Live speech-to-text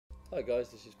Hi guys,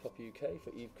 this is Puppy UK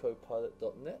for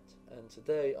EveCodePilot.net, and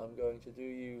today I'm going to do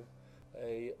you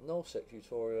a nullsec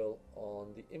tutorial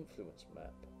on the influence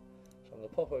map. So I'm going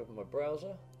to pop open my browser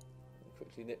and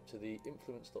quickly nip to the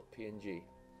influence.png,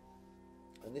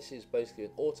 and this is basically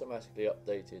an automatically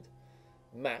updated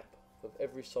map of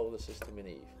every solar system in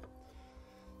EvE.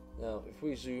 Now if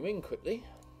we zoom in quickly,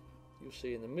 you'll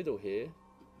see in the middle here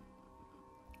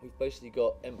we've basically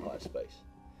got empire space.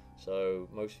 So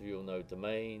most of you will know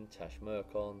Domain, Tash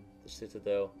Mercon, the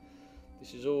Citadel.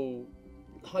 This is all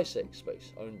high-sec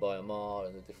space owned by Amar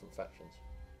and the different factions.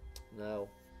 Now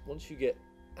once you get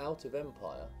out of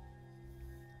Empire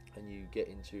and you get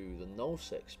into the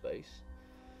nullsec space,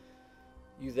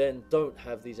 you then don't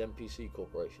have these NPC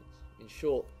corporations. In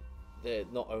short, they're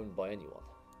not owned by anyone,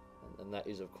 and that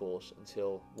is of course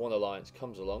until one alliance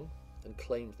comes along and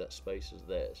claims that space as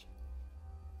theirs.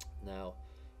 Now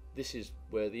this is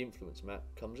where the influence map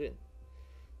comes in.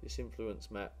 This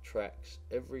influence map tracks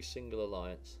every single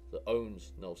alliance that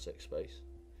owns nullsec space,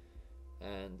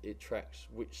 and it tracks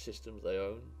which systems they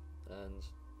own, and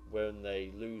when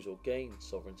they lose or gain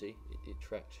sovereignty, it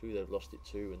tracks who they've lost it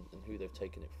to and who they've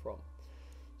taken it from.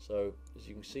 So as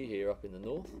you can see here up in the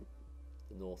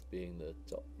north being the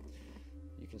top,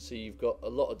 you can see you've got a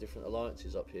lot of different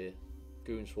alliances up here.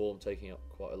 Goon Swarm taking up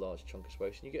quite a large chunk of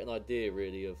space, and you get an idea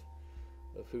really of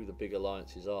who the big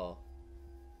alliances are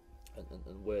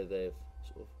and where they've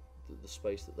sort of the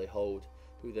space that they hold,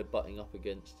 who they're butting up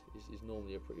against is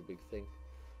normally a pretty big thing.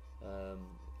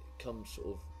 It comes sort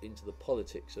of into the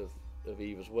politics of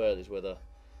EvE as well, is whether,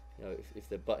 you know, if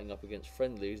they're butting up against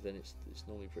friendlies, then it's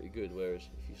normally pretty good, whereas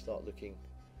if you start looking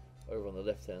over on the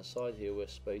left hand side here where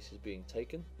space is being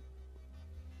taken,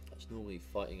 that's normally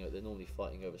they're normally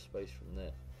fighting over space from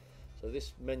there. So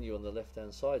this menu on the left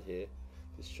hand side here,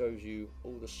 this shows you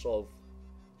all the SOV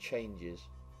changes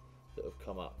that have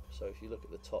come up. So if you look at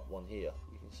the top one here,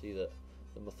 you can see that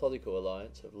the Methodical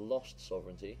Alliance have lost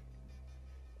sovereignty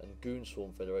and Goon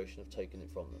Swarm Federation have taken it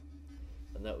from them,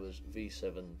 and that was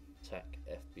V7 TAC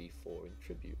FB4 in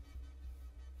tribute.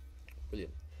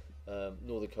 Brilliant.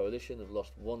 Northern Coalition have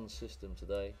lost one system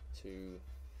today to,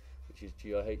 which is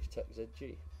GIH TAC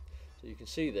ZG. So you can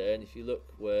see there, and if you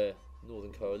look where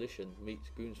Northern Coalition meets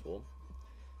Goon Swarm,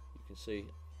 you can see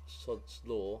Sod's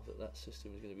Law that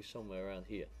system is going to be somewhere around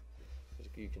here. As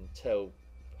you can tell,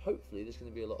 hopefully there's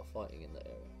going to be a lot of fighting in that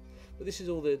area. But this is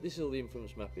all the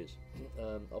influence map is.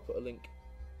 I'll put a link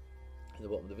in the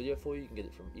bottom of the video for you. You can get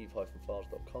it from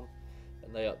eve-files.com,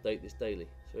 and they update this daily.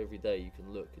 So every day you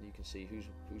can look and you can see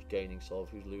who's gaining SOV,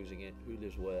 who's losing it, who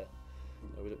lives where.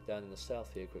 Now we look down in the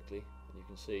south here quickly, and you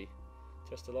can see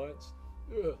Test Alliance,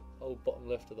 whole bottom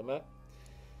left of the map.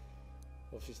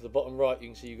 Obviously to the bottom right you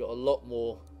can see you've got a lot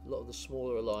of the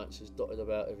smaller alliances dotted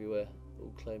about everywhere,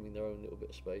 all claiming their own little bit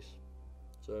of space.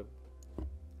 So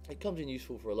it comes in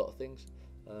useful for a lot of things.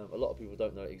 A lot of people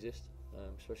don't know it exists,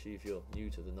 especially if you're new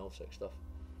to the nullsec stuff.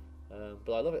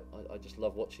 But I love it. I just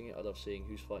love watching it. I love seeing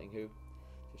who's fighting who,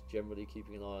 just generally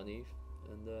keeping an eye on EvE.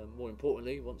 And more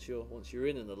importantly, once you're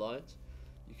in an alliance,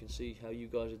 you can see how you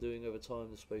guys are doing over time,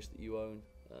 the space that you own,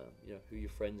 you know, who your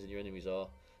friends and your enemies are,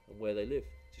 and where they live.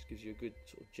 It just gives you a good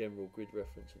sort of general grid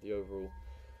reference of the overall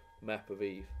map of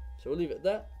EvE. So we'll leave it at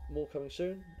that. More coming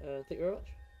soon. Thank you very much.